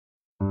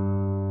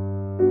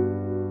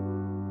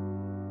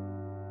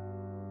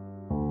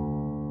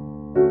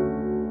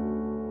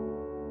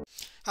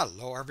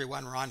Hello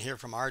everyone, Ron here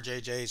from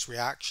RJJ's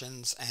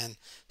Reactions and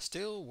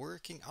still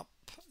working up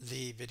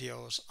the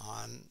videos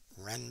on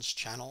Ren's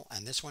channel,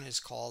 and this one is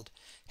called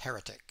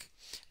Heretic.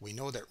 We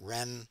know that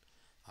Ren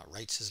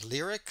writes his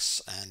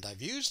lyrics, and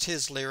I've used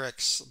his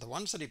lyrics. The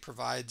ones that he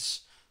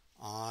provides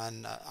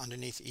on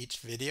underneath each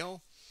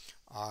video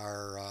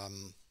are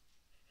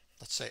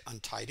let's say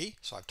untidy,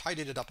 so I've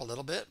tidied it up a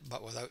little bit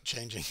but without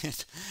changing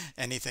it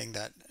anything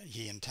that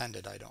he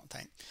intended, I don't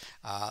think.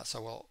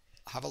 So we'll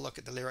have a look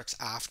at the lyrics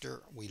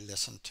after we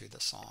listen to the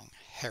song.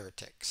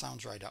 Heretic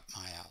sounds right up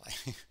my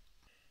alley.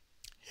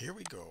 Here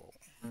we go.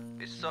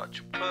 It's such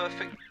a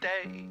perfect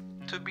day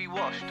to be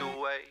washed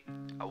away.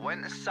 I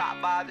went and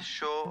sat by the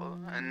shore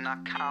and I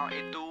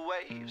counted the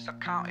waves. I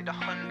counted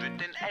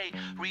 108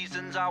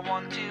 reasons I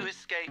want to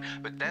escape,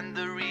 but then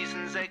the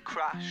reasons they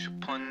crash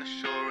upon the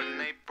shore and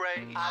they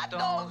break. I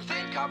don't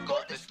think I've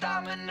got the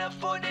stamina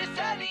for this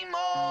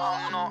anymore.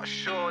 I'm not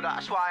sure,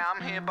 that's why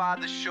I'm here by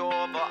the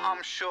shore, but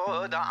I'm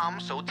sure that I'm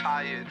so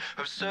tired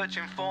of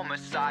searching for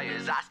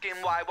messiahs, asking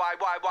why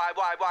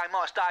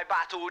must I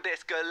battle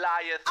this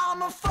Goliath?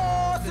 I'm a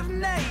force of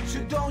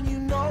nature, don't you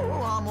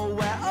know I'm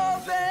aware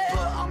of it?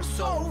 But I'm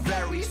so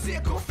very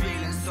sick of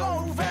feeling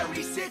so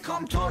very sick.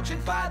 I'm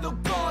tortured by the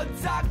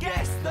gods, I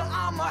guess that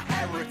I'm a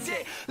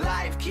heretic.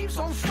 Life keeps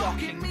on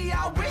shocking me,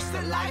 I wish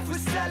that life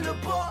was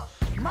celibate.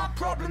 My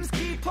problems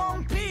keep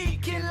on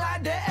peaking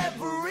like the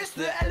Everest.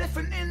 The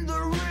elephant in the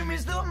room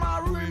is that my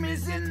room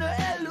is in the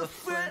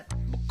elephant.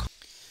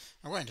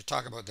 I'm going to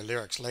talk about the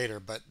lyrics later,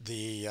 but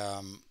the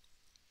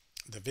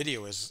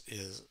video is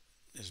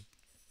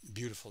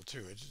beautiful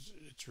too.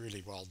 It's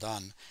really well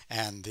done,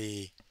 and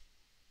the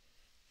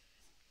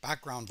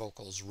background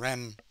vocals,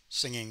 Ren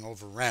singing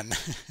over Ren,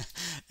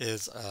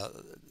 is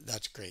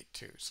that's great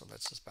too. So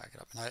let's just back it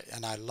up.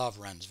 And I love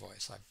Ren's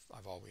voice.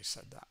 I've always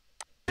said that.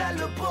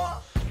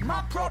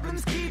 My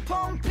problems keep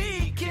on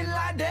peaking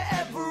like the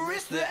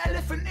Everest. The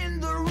elephant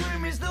in the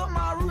room is that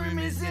my room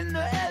is in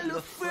the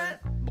elephant.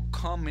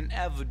 Becoming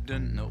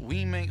evident that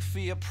we make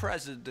fear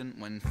president.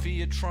 When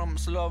fear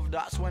trumps love,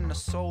 that's when the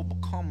soul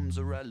becomes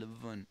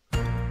irrelevant.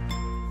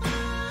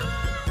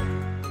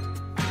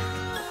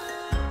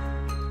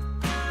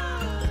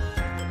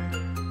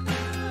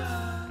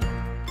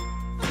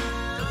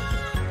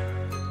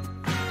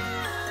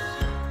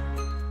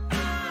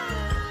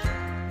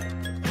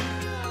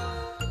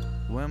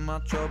 When my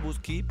troubles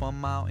keep on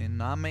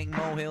mounting, I make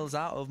molehills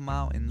out of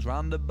mountains.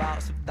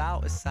 Roundabouts of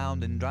doubt is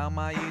sounding, drown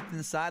my youth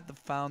inside the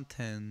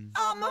fountain.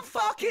 I'm a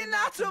fucking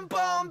atom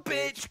bomb,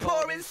 bitch,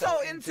 pouring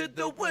salt into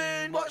the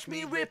wound. Watch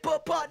me rip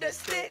apart the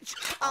stitch.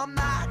 I'm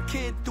that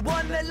kid, the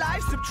one that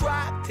life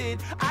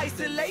subtracted,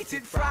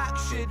 isolated,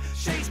 fractured,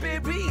 Shakespeare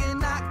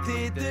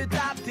reenacted,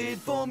 adapted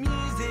for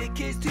music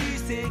is too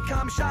sick.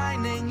 I'm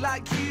shining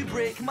like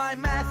Kubrick, my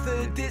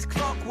method is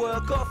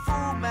clockwork, a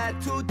full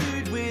metal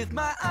dude with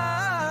my eyes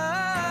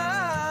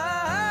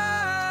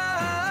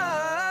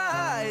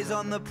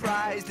on the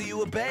prize. Do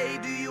you obey?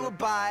 Do you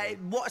abide?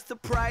 What's the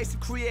price of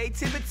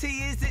creativity?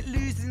 Is it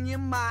losing your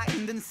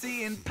mind and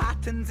seeing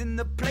patterns in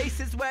the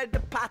places where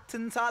the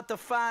patterns are to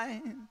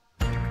find?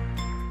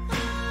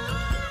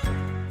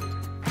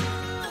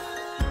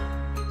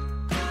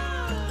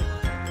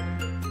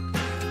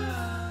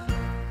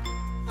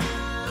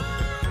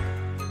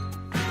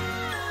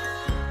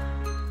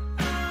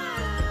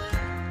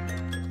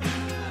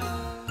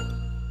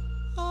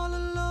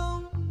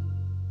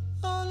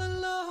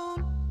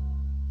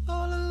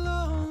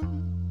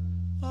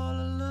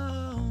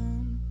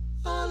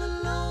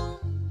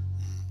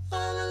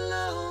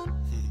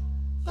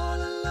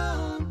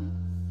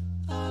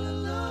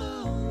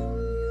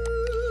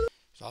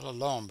 All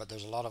alone, but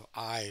there's a lot of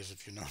eyes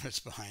if you notice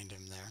behind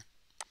him there.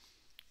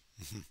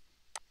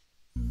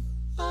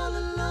 All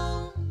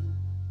alone,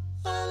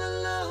 all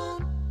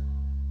alone,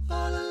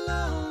 all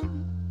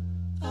alone,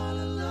 all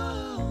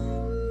alone.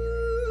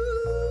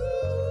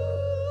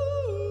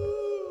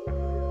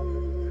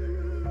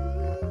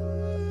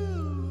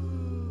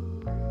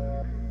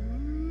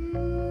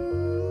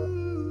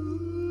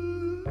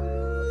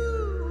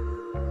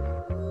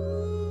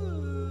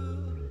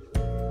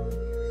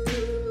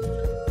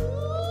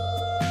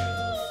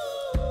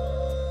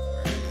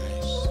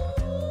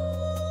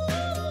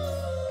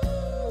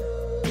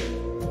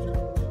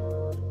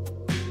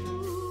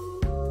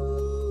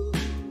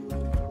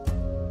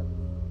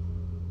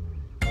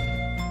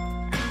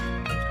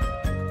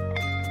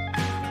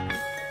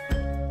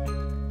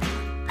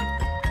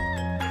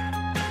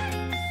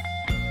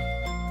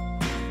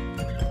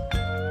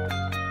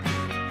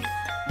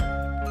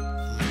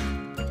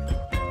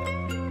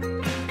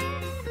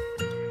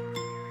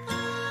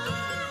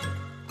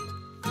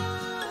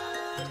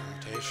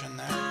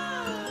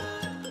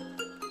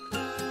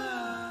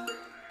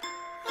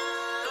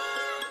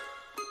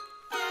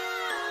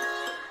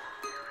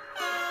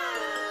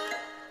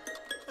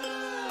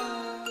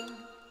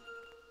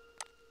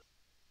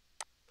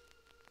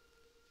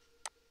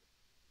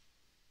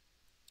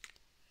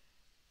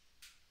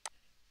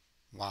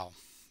 Wow,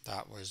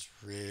 That was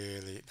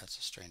really, that's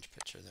a strange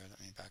picture there.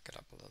 Let me back it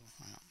up a little.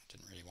 I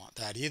didn't really want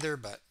that either,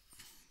 but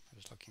I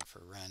was looking for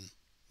Ren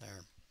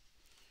there.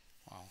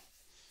 Wow,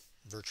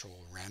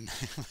 virtual Ren.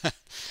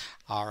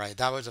 All right,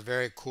 that was a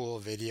very cool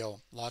video.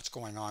 Lots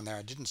going on there.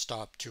 I didn't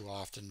stop too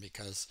often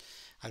because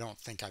I don't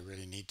think I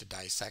really need to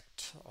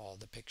dissect all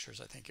the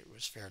pictures. I think it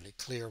was fairly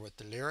clear with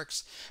the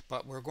lyrics,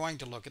 but we're going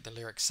to look at the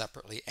lyrics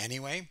separately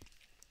anyway.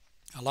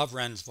 I love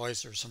Ren's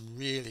voice. There's some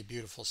really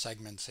beautiful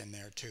segments in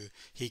there too.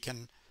 He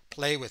can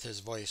play with his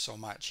voice so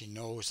much. He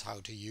knows how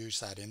to use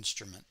that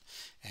instrument,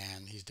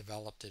 and he's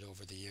developed it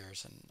over the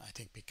years, and I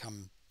think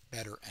become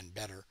better and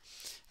better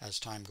as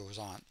time goes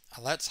on.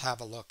 Let's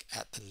have a look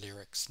at the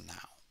lyrics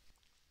now.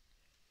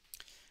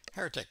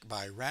 Heretic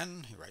by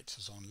Ren. He writes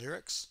his own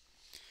lyrics.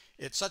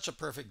 It's such a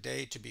perfect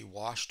day to be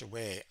washed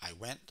away. I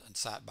went and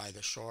sat by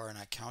the shore and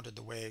I counted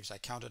the waves. I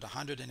counted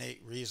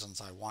 108 reasons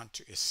I want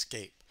to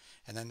escape.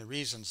 And then the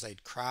reasons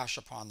they'd crash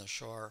upon the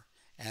shore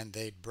and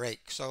they'd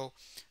break. So,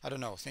 I don't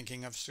know,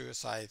 thinking of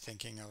suicide,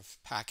 thinking of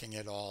packing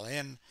it all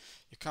in,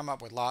 you come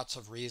up with lots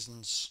of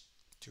reasons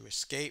to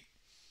escape,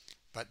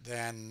 but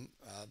then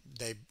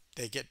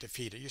they get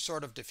defeated. You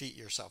sort of defeat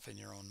yourself in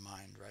your own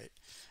mind, right?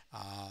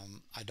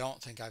 I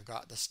don't think I've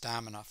got the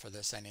stamina for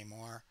this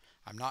anymore.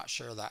 I'm not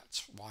sure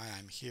that's why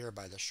I'm here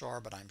by the shore,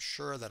 but I'm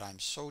sure that I'm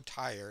so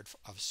tired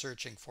of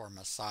searching for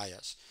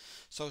messiahs.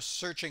 So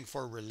searching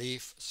for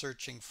relief,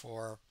 searching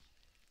for,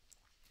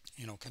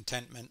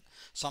 contentment,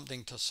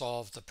 something to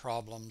solve the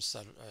problems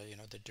that,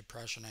 the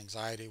depression,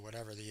 anxiety,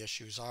 whatever the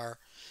issues are,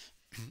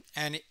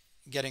 and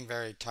getting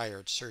very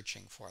tired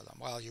searching for them.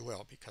 Well, you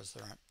will, because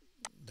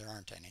there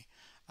aren't any.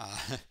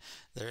 Uh,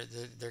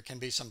 there can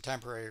be some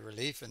temporary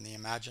relief in the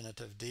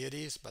imaginative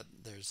deities, but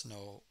there's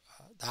no.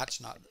 That's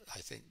not, I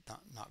think,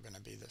 not going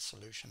to be the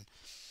solution.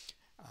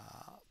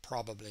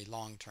 Probably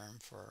long term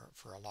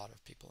for a lot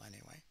of people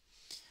anyway.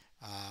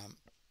 Um,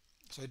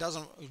 so he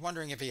doesn't. He's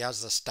wondering if he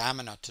has the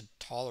stamina to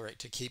tolerate,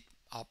 to keep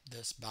up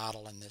this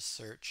battle and this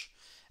search,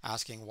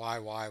 asking why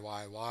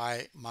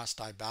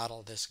must I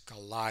battle this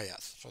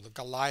Goliath? So the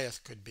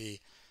Goliath could be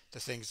the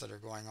things that are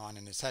going on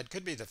in his head,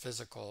 could be the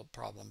physical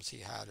problems he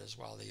had as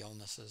well, the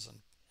illnesses and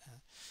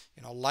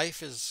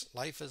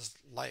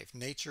life.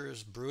 Nature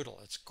is brutal.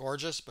 It's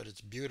gorgeous, but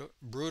it's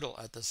brutal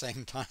at the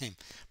same time.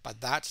 But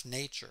that's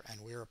nature,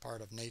 and we're a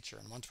part of nature.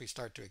 And once we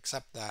start to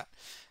accept that,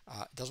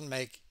 it doesn't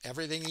make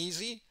everything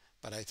easy,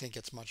 but I think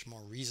it's much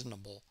more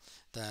reasonable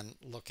than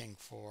looking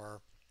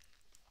for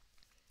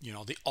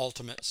the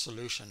ultimate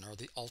solution or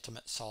the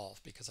ultimate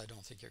solve, because I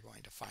don't think you're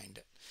going to find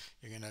it.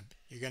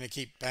 You're gonna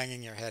keep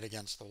banging your head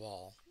against the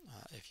wall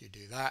if you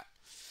do that.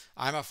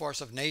 I'm a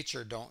force of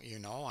nature, don't you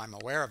know? I'm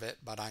aware of it,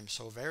 but I'm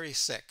so very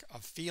sick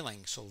of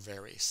feeling so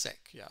very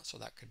sick. Yeah, so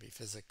that could be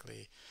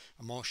physically,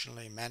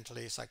 emotionally,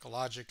 mentally,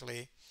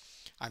 psychologically.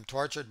 I'm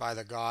tortured by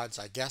the gods.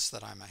 I guess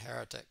that I'm a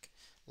heretic.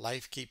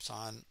 Life keeps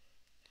on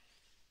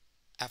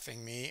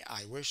effing me.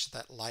 I wish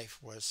that life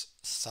was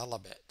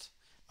celibate.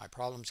 My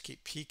problems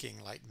keep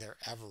peaking like they're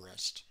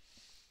Everest.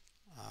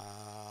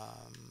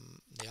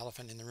 The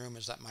elephant in the room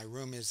is that my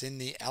room is in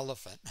the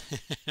elephant.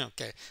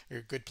 Okay,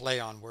 a good play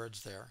on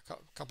words there. A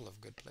couple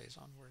of good plays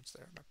on words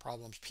there. My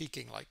problems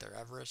peaking like they're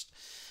Everest.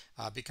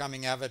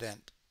 Becoming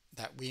evident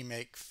that we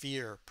make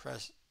fear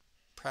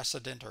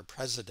precedent or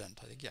president.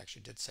 I think he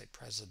actually did say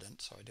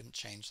president, so I didn't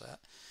change that.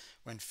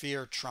 When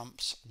fear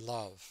trumps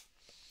love.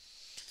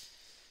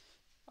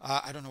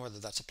 I don't know whether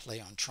that's a play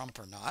on Trump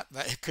or not,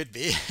 but it could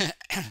be.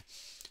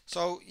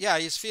 So yeah,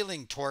 he's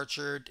feeling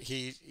tortured.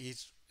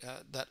 He's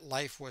that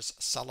life was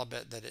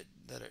celibate, that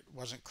it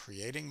wasn't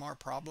creating more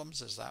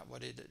problems. Is that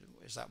what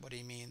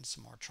he means?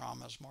 More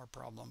traumas, more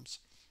problems.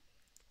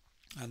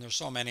 And there's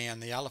so many.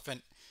 And the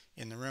elephant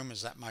in the room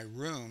is that my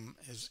room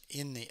is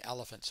in the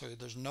elephant, so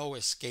there's no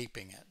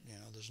escaping it.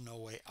 There's no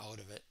way out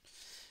of it.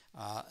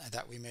 And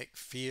that we make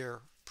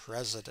fear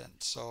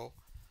president, so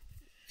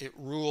it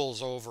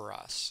rules over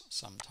us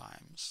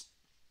sometimes.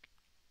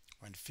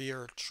 When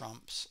fear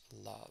trumps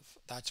love,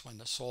 that's when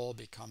the soul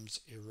becomes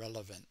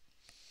irrelevant.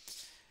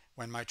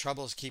 When my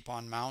troubles keep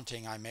on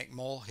mounting, I make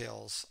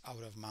molehills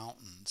out of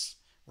mountains.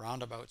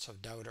 Roundabouts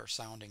of doubt are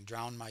sounding.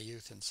 Drown my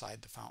youth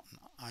inside the fountain.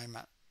 I'm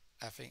a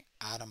effing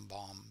atom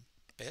bomb,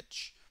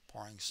 bitch.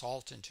 Pouring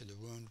salt into the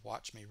wound.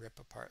 Watch me rip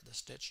apart the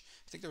stitch.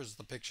 I think there was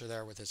the picture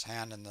there with his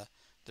hand and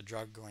the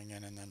drug going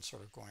in and then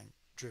sort of going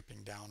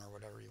dripping down, or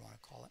whatever you want to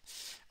call it.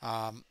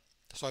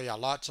 So yeah,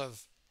 lots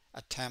of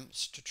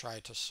attempts to try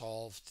to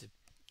solve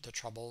the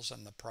troubles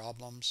and the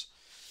problems.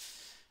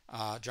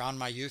 Drown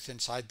my youth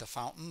inside the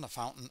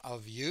fountain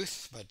of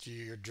youth, but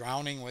you're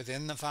drowning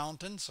within the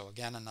fountain. So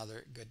again,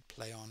 another good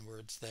play on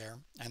words there.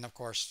 And of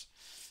course,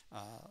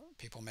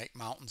 people make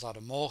mountains out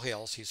of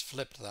molehills. He's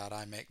flipped that.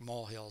 I make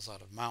molehills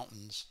out of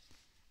mountains.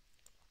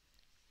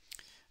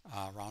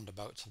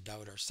 Roundabouts of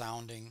doubt are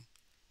sounding.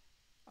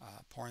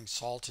 Pouring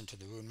salt into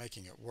the wound,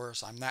 making it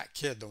worse. I'm that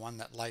kid, the one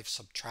that life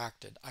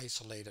subtracted,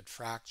 isolated,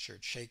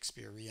 fractured,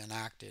 Shakespeare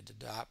reenacted,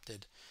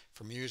 adapted.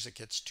 For music,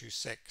 it's too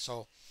sick.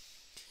 So,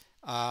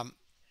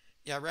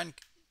 yeah, Ren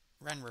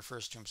Ren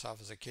refers to himself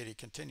as a kid. He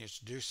continues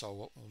to do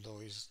so, although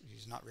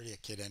he's not really a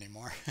kid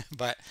anymore.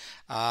 But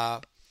uh,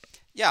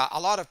 yeah, a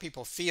lot of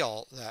people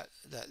feel that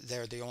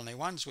they're the only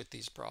ones with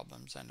these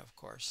problems, and of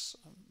course,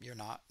 you're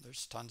not.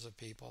 There's tons of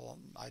people.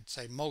 I'd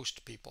say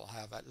most people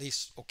have at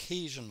least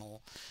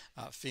occasional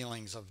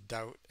feelings of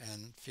doubt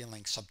and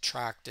feeling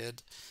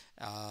subtracted,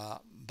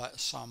 but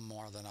some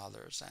more than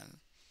others. And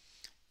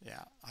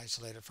yeah,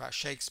 isolated fra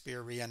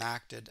Shakespeare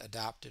reenacted,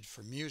 adapted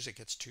for music.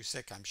 It's too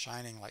sick. I'm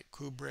shining like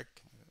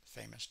Kubrick,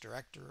 famous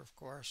director, of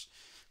course.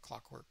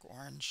 Clockwork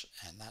Orange,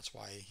 and that's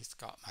why he's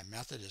got my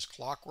method is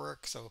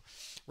clockwork. So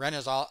Ren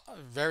is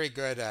very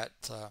good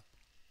at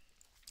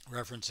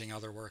referencing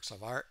other works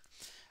of art.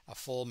 A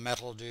Full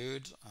Metal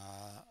Dude,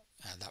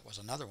 and that was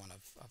another one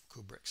of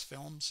Kubrick's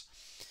films.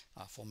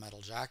 Full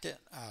Metal Jacket.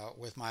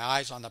 With my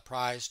eyes on the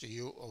prize, do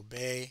you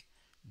obey?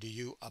 Do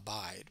you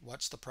abide?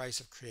 What's the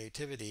price of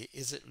creativity?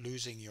 Is it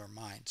losing your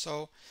mind?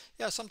 So,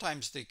 yeah,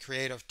 sometimes the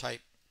creative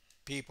type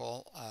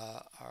people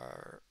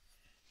are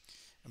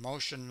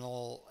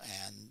emotional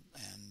and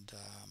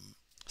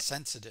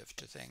sensitive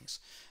to things,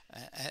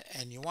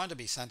 and you want to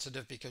be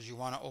sensitive because you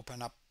want to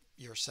open up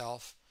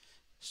yourself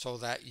so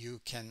that you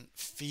can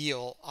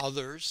feel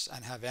others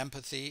and have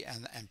empathy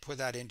and put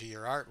that into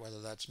your art,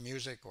 whether that's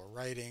music or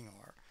writing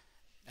or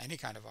any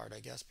kind of art, I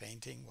guess,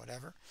 painting,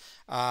 whatever.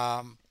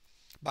 Um,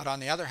 but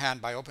on the other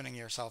hand, by opening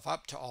yourself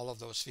up to all of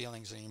those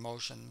feelings and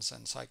emotions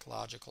and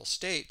psychological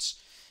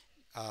states,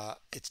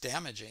 it's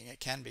damaging. It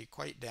can be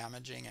quite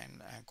damaging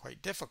and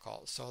quite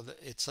difficult. So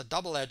it's a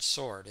double-edged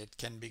sword. It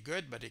can be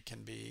good, but it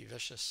can be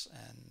vicious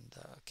and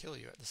kill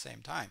you at the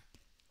same time.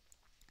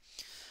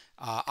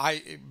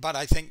 But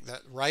I think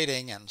that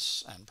writing and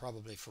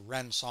probably for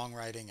Ren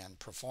songwriting and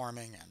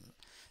performing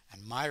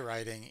and my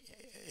writing,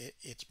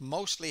 it's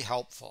mostly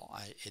helpful.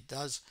 It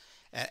does,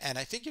 and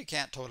I think you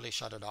can't totally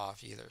shut it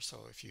off either.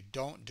 So if you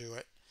don't do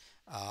it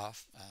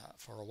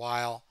for a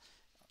while,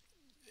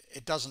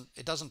 it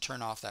doesn't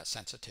turn off that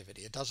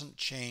sensitivity. It doesn't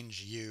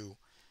change you,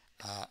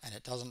 and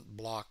it doesn't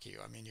block you.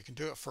 I mean, you can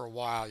do it for a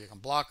while, you can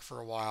block for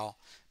a while,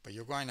 but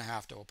you're going to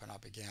have to open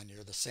up again.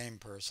 You're the same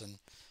person,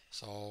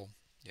 so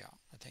yeah,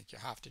 I think you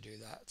have to do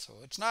that. So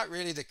it's not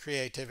really the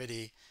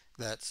creativity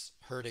that's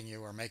hurting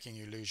you or making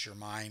you lose your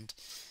mind.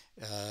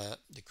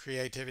 The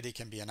creativity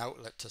can be an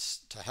outlet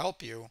to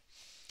help you,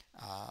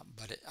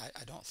 but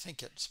I don't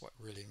think it's what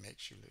really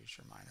makes you lose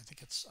your mind.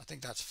 I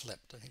think that's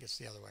flipped. I think it's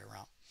the other way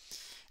around.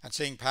 And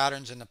seeing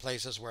patterns in the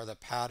places where the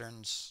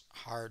pattern's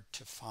hard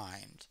to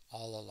find.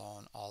 All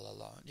alone, all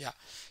alone. Yeah,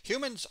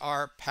 humans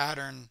are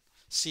pattern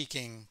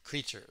seeking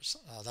creatures.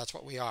 That's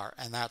what we are,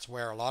 and that's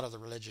where a lot of the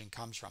religion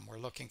comes from. We're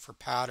looking for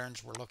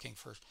patterns,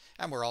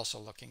 and we're also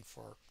looking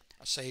for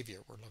a savior.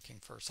 We're looking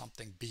for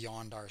something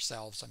beyond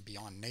ourselves and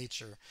beyond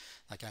nature.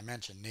 Like I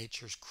mentioned,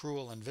 nature's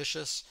cruel and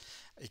vicious.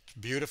 It's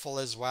beautiful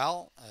as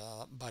well,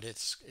 but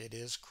it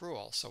is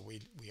cruel. So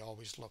we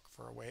always look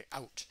for a way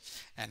out.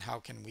 And how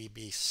can we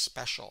be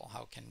special?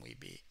 How can we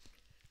be,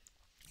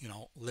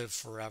 live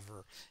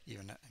forever?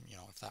 Even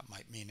if that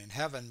might mean in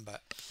heaven,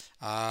 but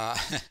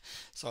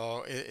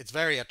so it's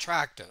very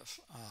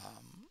attractive.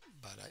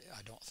 But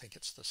I don't think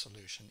it's the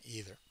solution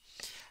either.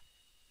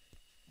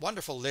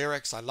 Wonderful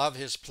lyrics. I love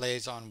his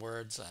plays on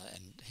words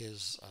and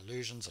his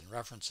allusions and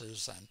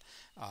references, and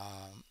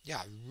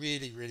yeah,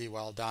 really, really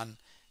well done.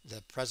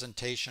 The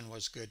presentation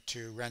was good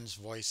too. Ren's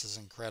voice is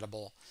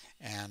incredible,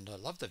 and I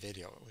love the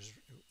video. It was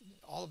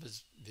all of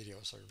his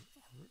videos are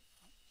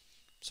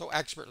so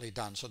expertly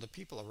done, so the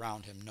people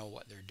around him know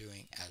what they're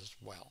doing as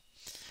well.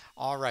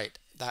 All right,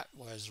 that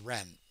was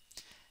Ren.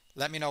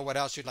 Let me know what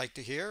else you'd like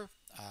to hear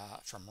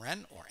from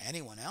Ren or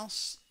anyone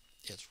else.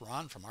 It's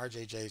Ron from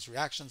RJJ's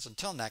Reactions.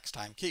 Until next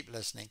time, keep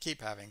listening,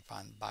 keep having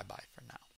fun. Bye bye for now.